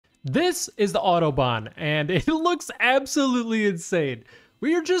This is the autobahn, and it looks absolutely insane.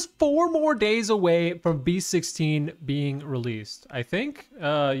 We are just 4 more days away from B16 being released, I think.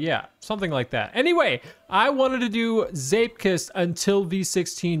 Yeah, something like that. Anyway, I wanted to do Zeepkist until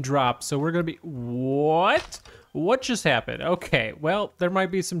V16 drops, so we're gonna be... What? What just happened? Okay, well, there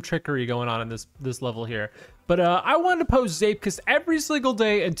might be some trickery going on in this level here. But I wanted to post Zeepkist every single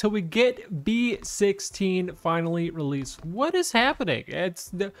day until we get B16 finally released. What is happening?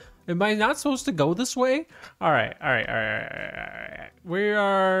 Am I not supposed to go this way? All right. We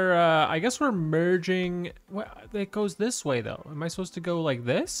are, I guess we're merging. Well, it goes this way though. Am I supposed to go like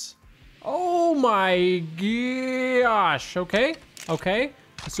this? Oh my gosh. Okay.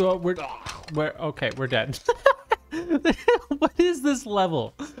 So we're dead. What is this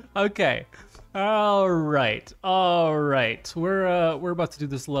level? Okay. All right. We're about to do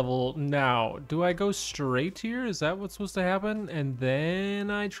this level now. Do I go straight here? Is that what's supposed to happen? And then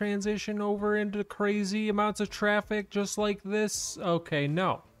I transition over into crazy amounts of traffic just like this? Okay,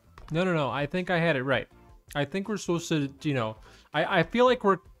 no. I think I had it right. I think we're supposed to, you know, I feel like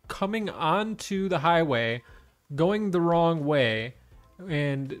we're coming onto the highway, going the wrong way,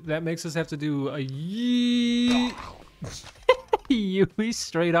 and that makes us have to do a yee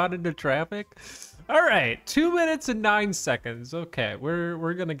straight on into traffic. All right, 2 minutes and 9 seconds. Okay,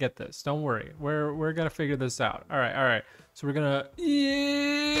 we're gonna get this. Don't worry. We're gonna figure this out. All right. So we're gonna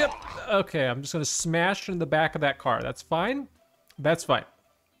yep. Okay, I'm just gonna smash in the back of that car. That's fine.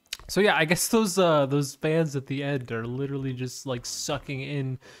 So yeah, I guess those fans at the end are literally just like sucking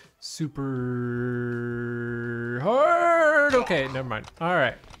in super hard. Okay, never mind. All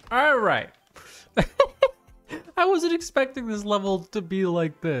right. I wasn't expecting this level to be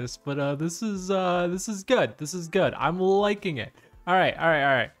like this, but this is good. This is good. I'm liking it. All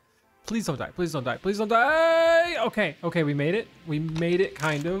right. Please don't die. Okay, we made it.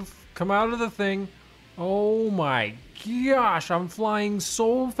 Kind of. Come out of the thing. Oh my gosh, I'm flying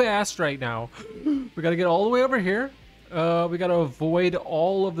so fast right now. We gotta get all the way over here. We gotta avoid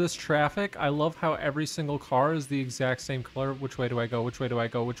all of this traffic. I love how every single car is the exact same color. Which way do I go?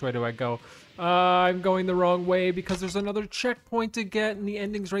 I'm going the wrong way because there's another checkpoint to get and the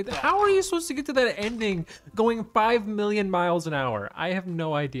ending's right there. How are you supposed to get to that ending going 5 million miles an hour? I have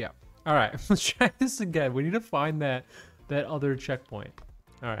no idea. All right, let's try this again. We need to find that other checkpoint.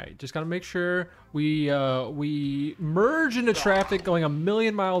 All right, just gotta make sure we merge into traffic going 1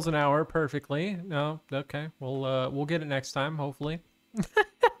 million miles an hour perfectly. No, okay, we'll get it next time, hopefully.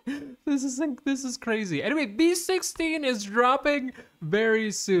 This is crazy. Anyway, B16 is dropping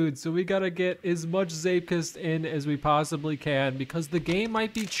very soon, so we gotta get as much Zeepkist in as we possibly can because the game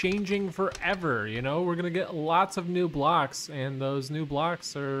might be changing forever. You know, we're gonna get lots of new blocks, and those new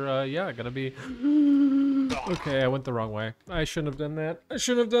blocks are yeah, gonna be. Okay, I went the wrong way. I shouldn't have done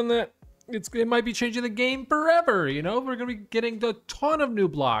that. It might be changing the game forever, you know? We're gonna be getting a ton of new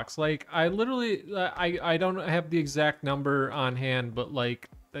blocks. Like, I literally, I don't have the exact number on hand, but like,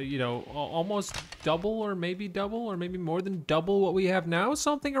 you know, almost double or maybe more than double what we have now,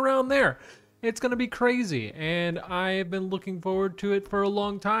 something around there. It's gonna be crazy, and I've been looking forward to it for a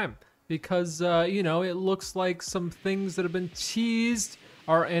long time because, you know, it looks like some things that have been teased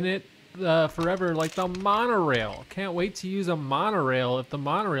are in it forever, like the monorail. Can't wait to use a monorail if the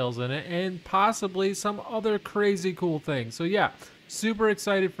monorail's in it, and possibly some other crazy cool things. So yeah, super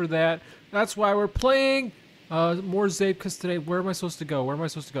excited for that. That's why we're playing more Zeepkist today. Where am I supposed to go? Am I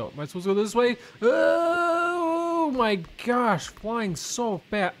supposed to go this way? Oh my gosh, flying so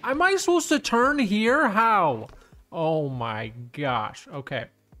fast. Am I supposed to turn here? How? Oh my gosh. Okay.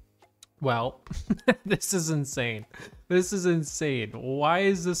 Well, this is insane. Why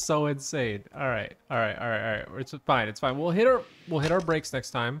is this so insane? All right. It's fine. We'll hit our brakes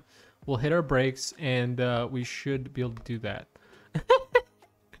next time. We'll hit our brakes, and we should be able to do that.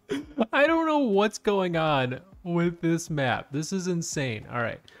 I don't know what's going on with this map. This is insane. All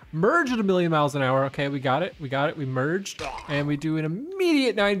right. Merge at 1 million miles an hour. Okay, we got it. We merged, and we do an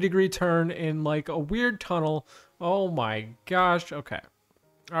immediate 90-degree turn in like a weird tunnel. Oh my gosh. Okay.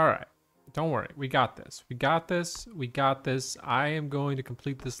 All right. Don't worry, we got this. I am going to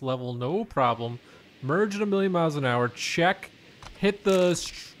complete this level, no problem. Merge at 1 million miles an hour, check. Hit the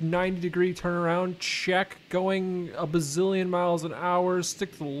 90-degree turnaround, check. Going a bazillion miles an hour,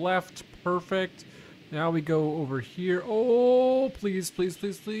 stick to the left, perfect. Now we go over here. Oh, please.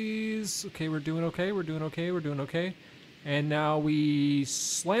 Okay, we're doing okay. And now we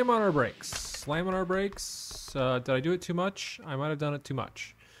slam on our brakes. Did I do it too much? I might have done it too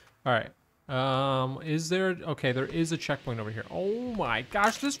much. All right. Is there, okay, there is a checkpoint over here. Oh my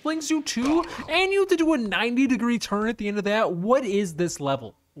gosh, this flings you too? And you have to do a 90-degree turn at the end of that? What is this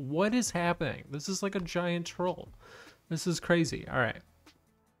level? What is happening? This is like a giant troll. This is crazy. All right.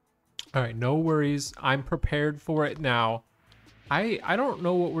 All right, no worries. I'm prepared for it now. I don't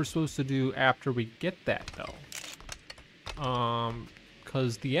know what we're supposed to do after we get that though.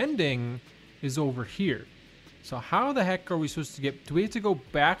 Cuz the ending is over here. So how the heck are we supposed to get, do we have to go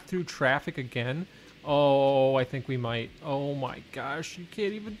back through traffic again? Oh, I think we might. Oh my gosh, you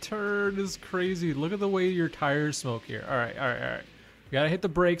can't even turn. It's crazy. Look at the way your tires smoke here. All right, all right, all right. We gotta hit the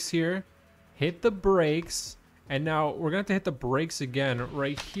brakes here. Hit the brakes. And now we're gonna have to hit the brakes again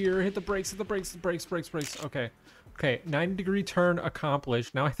right here. Hit the brakes, hit the brakes, the brakes, brakes, brakes. Okay. Okay, 90-degree turn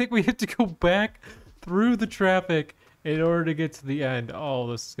accomplished. Now I think we have to go back through the traffic in order to get to the end. Oh,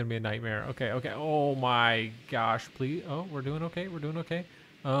 this is gonna be a nightmare. Okay, okay. Oh my gosh, please. Oh, we're doing okay. We're doing okay.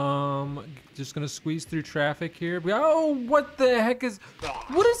 Just gonna squeeze through traffic here. Oh, what the heck is,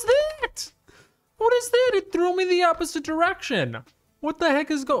 what is that? What is that? It threw me the opposite direction. What the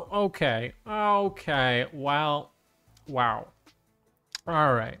heck is okay. Okay, well, wow.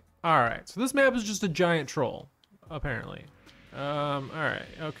 All right, all right. So this map is just a giant troll, apparently. All right,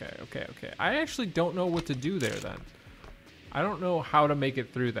 okay, okay, okay. I actually don't know what to do there then. I don't know how to make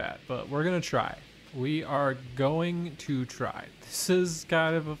it through that, but we're gonna try. We are going to try. This is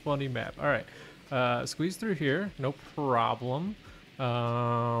kind of a funny map. All right, squeeze through here, no problem.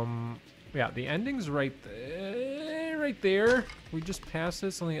 Yeah, the ending's right there, right there. We just pass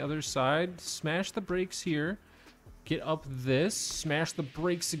this on the other side. Smash the brakes here. Get up this. Smash the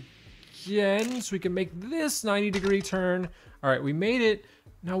brakes again so we can make this 90-degree turn. All right, we made it.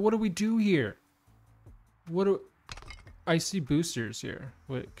 Now what do we do here? What do I see boosters here?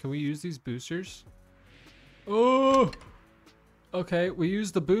 Wait, can we use these boosters? Oh, okay, we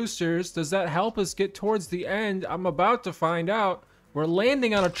use the boosters. Does that help us get towards the end? I'm about to find out. We're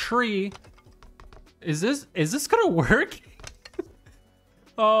landing on a tree. Is this gonna work?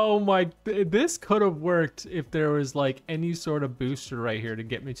 Oh my, this could have worked if there was like any sort of booster right here to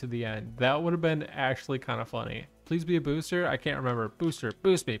get me to the end. That would have been actually kind of funny. Please be a booster. I can't remember. Booster,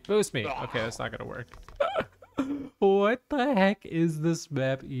 boost me, boost me. Okay, that's not gonna work. What the heck is this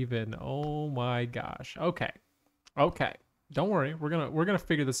map even? Oh my gosh. Okay. Okay. Don't worry. We're gonna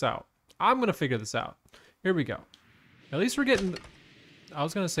figure this out. I'm gonna figure this out. Here we go. At least we're getting, I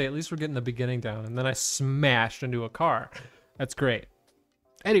was gonna say at least we're getting the beginning down, and then I smashed into a car. That's great.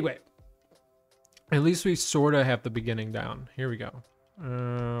 Anyway, at least we sort of have the beginning down. Here we go.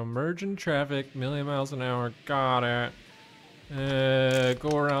 Merge in traffic, million miles an hour. Got it.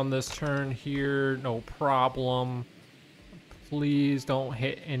 Go around this turn here, no problem. Please don't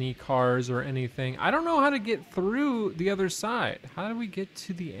hit any cars or anything. I don't know how to get through the other side. How do we get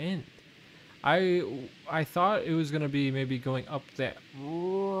to the end? I thought it was gonna be maybe going up that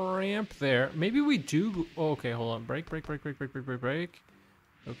ramp there. Maybe we do. Oh, okay, hold on. Brake, brake, brake, brake, brake, brake, brake, brake.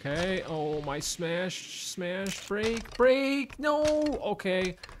 Okay. Oh my, smash, brake, brake. No.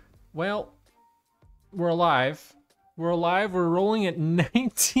 Okay. Well, we're alive. We're alive. We're rolling at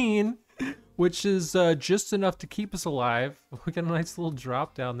 19, which is just enough to keep us alive. We got a nice little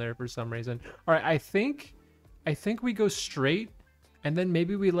drop down there for some reason. All right, I think we go straight, and then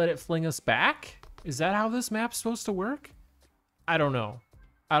maybe we let it fling us back. Is that how this map's supposed to work? I don't know.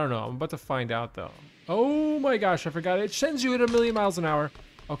 I don't know. I'm about to find out though. Oh my gosh, I forgot. It sends you at 1,000,000 miles an hour.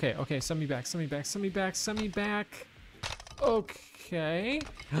 Okay, okay, send me back, send me back, send me back, send me back. Okay.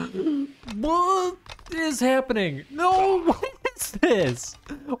 What is happening? No, what is this?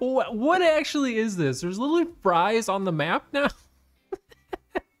 What actually is this? There's literally fries on the map now.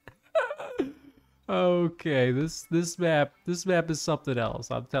 Okay, this map is something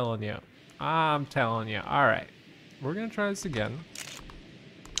else. I'm telling you. I'm telling you. All right, we're gonna try this again,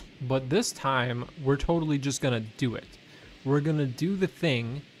 but this time we're totally just gonna do it. We're gonna do the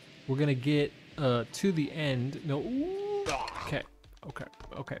thing. We're gonna get to the end. No. Ooh. Okay. Okay.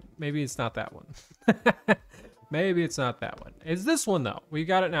 Okay. Maybe it's not that one. Maybe it's not that one. It's this one though. We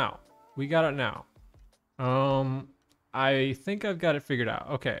got it now. We got it now. I think I've got it figured out.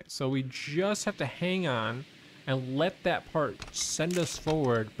 Okay, so we just have to hang on and let that part send us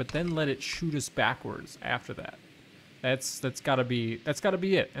forward, but then let it shoot us backwards after that. That's gotta be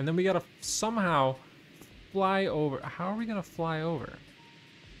it. And then we gotta somehow fly over. How are we gonna fly over?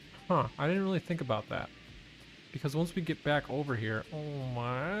 Huh, I didn't really think about that. Because once we get back over here, oh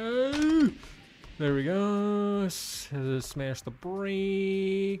my, there we go. Smash the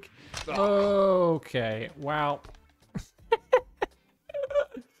brake. Okay, wow.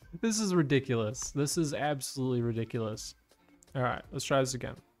 This is ridiculous. This is absolutely ridiculous. All right, let's try this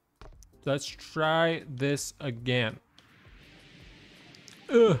again. Let's try this again.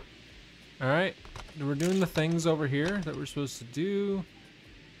 Ugh. All right, we're doing the things over here that we're supposed to do.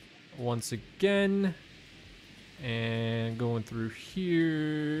 once again. And going through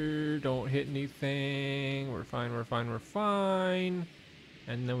here. Don't hit anything. We're fine, we're fine, we're fine.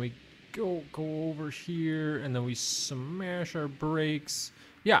 And then we go over here, and then we smash our brakes.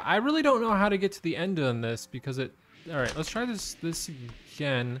 Yeah, I really don't know how to get to the end on this because it... All right, let's try this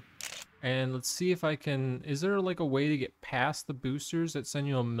again. And let's see if I can... Is there like a way to get past the boosters that send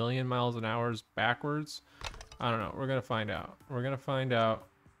you 1,000,000 miles an hour backwards? I don't know. We're going to find out. We're going to find out.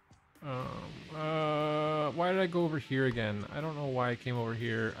 Why did I go over here again? I don't know why I came over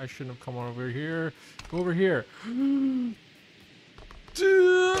here. I shouldn't have come over here. Go over here.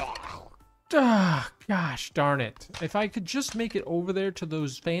 Gosh darn it. If I could just make it over there to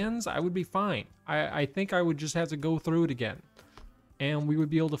those fans, I would be fine. I think I would just have to go through it again. And we would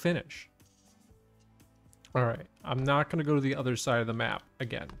be able to finish. Alright. I'm not going to go to the other side of the map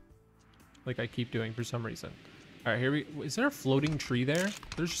again. Like I keep doing for some reason. Alright, here we... Is there a floating tree there?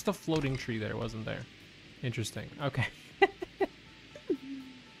 There's just a floating tree there, wasn't there? Interesting. Okay.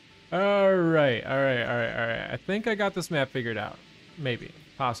 Alright. I think I got this map figured out. Maybe.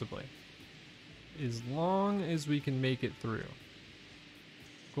 Possibly. As long as we can make it through.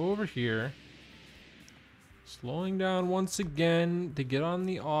 Go over here. Slowing down once again to get on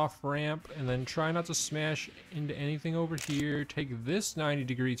the off-ramp, and then try not to smash into anything over here. Take this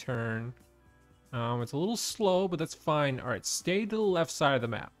 90-degree turn. It's a little slow, but that's fine. All right, stay to the left side of the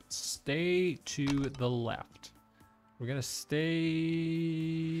map. Stay to the left. We're gonna stay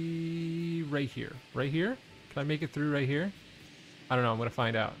right here. Right here? Can I make it through right here? I don't know, I'm gonna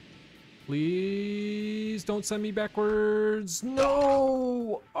find out. Please don't send me backwards.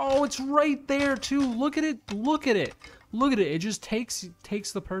 No! Oh, it's right there too. Look at it. Look at it. Look at it. It just takes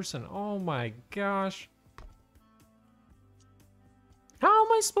the person. Oh my gosh. How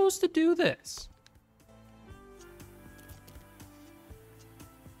am I supposed to do this?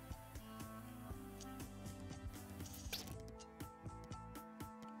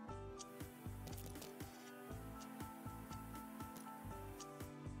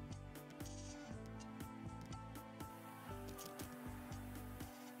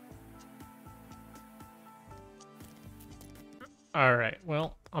 All right,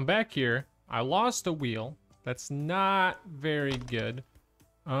 well, I'm back here. I lost a wheel. That's not very good.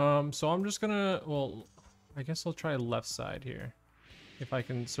 So I'm just gonna, well, I guess I'll try left side here. If I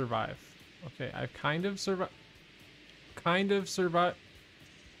can survive. Okay, I've kind of survived.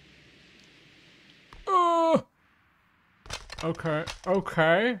 Oh! Okay.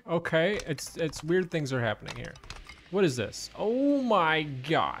 It's weird things are happening here. What is this? Oh my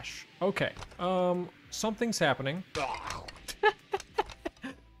gosh. Okay, something's happening.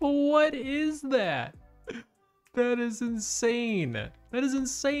 What is that? That is insane. That is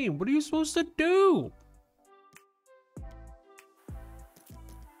insane. What are you supposed to do?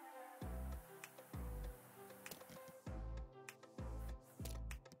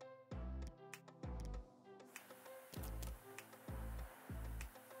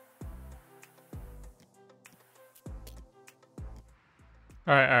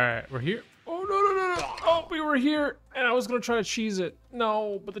 All right. We're here. Oh, no. Oh, we were here, and I was gonna try to cheese it.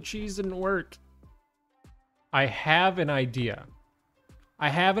 No, but the cheese didn't work. I have an idea. I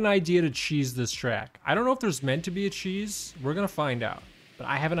have an idea to cheese this track. I don't know if there's meant to be a cheese. We're gonna find out. But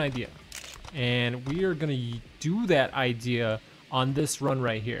I have an idea. And we are gonna do that idea on this run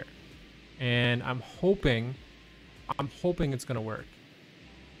right here. And I'm hoping it's gonna work.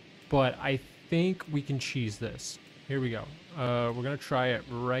 But I think we can cheese this. Here we go. We're gonna try it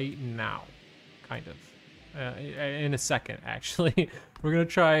right now. Kind of. In a second, actually. We're gonna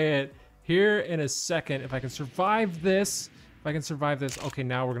try it here in a second. If I can survive this. Okay,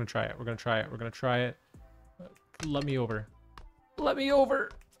 now we're gonna try it. We're gonna try it. Let me over.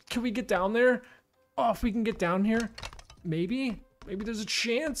 Can we get down there? Oh, if we can get down here, maybe there's a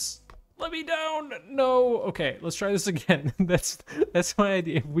chance. Let me down. No. Okay, let's try this again. That's my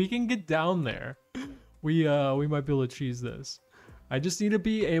idea. If we can get down there, we might be able to cheese this. I just need to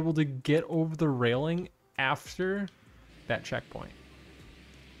be able to get over the railing after that checkpoint.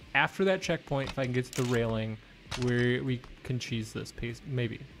 After that checkpoint, if I can get to the railing, we can cheese this piece.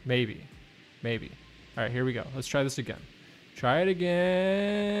 Maybe. All right, here we go. Let's try this again. Try it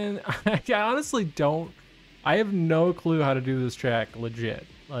again. I honestly don't. I have no clue how to do this track legit.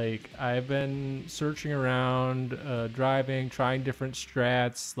 Like, I've been searching around, driving, trying different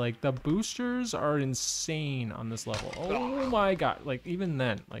strats. Like, the boosters are insane on this level. Oh my god. Like, even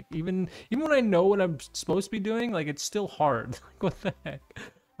then, like, even when I know what I'm supposed to be doing, like, it's still hard. Like, what the heck?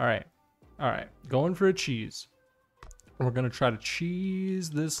 All right. Going for a cheese. We're gonna try to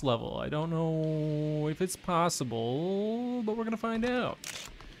cheese this level. I don't know if it's possible, but we're gonna find out.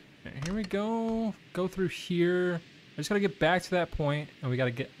 Okay, here we go. Go through here. I just gotta get back to that point, and we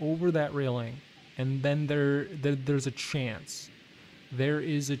gotta get over that railing. And then there's a chance. There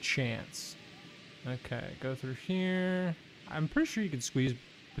is a chance. Okay, go through here. I'm pretty sure you can squeeze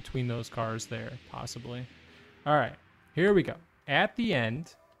between those cars there, possibly. All right, here we go. At the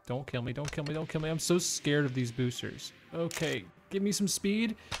end, don't kill me, don't kill me, don't kill me. I'm so scared of these boosters. Okay, give me some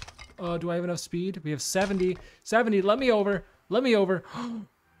speed. Do I have enough speed? We have 70. 70, let me over. Let me over.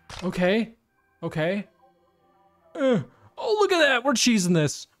 Okay, okay. Oh, look at that. We're cheesing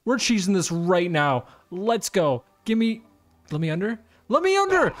this. We're cheesing this right now. Let's go. Give me, let me under. Let me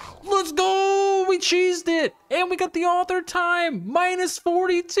under. Let's go. We cheesed it. And we got the author time.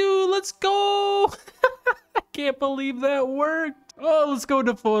 -42. Let's go. I can't believe that worked. Oh, let's go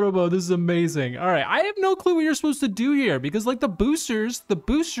into photo mode. This is amazing. All right, I have no clue what you're supposed to do here because like the boosters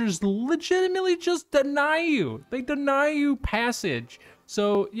legitimately just deny you. They deny you passage.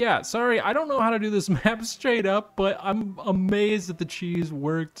 So yeah, sorry, I don't know how to do this map straight up, but I'm amazed that the cheese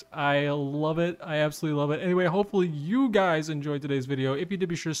worked. I love it. I absolutely love it. Anyway, hopefully you guys enjoyed today's video. If you did,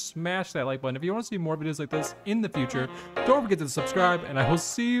 be sure to smash that like button. If you want to see more videos like this in the future, don't forget to subscribe, and I will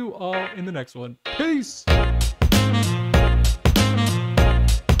see you all in the next one. Peace!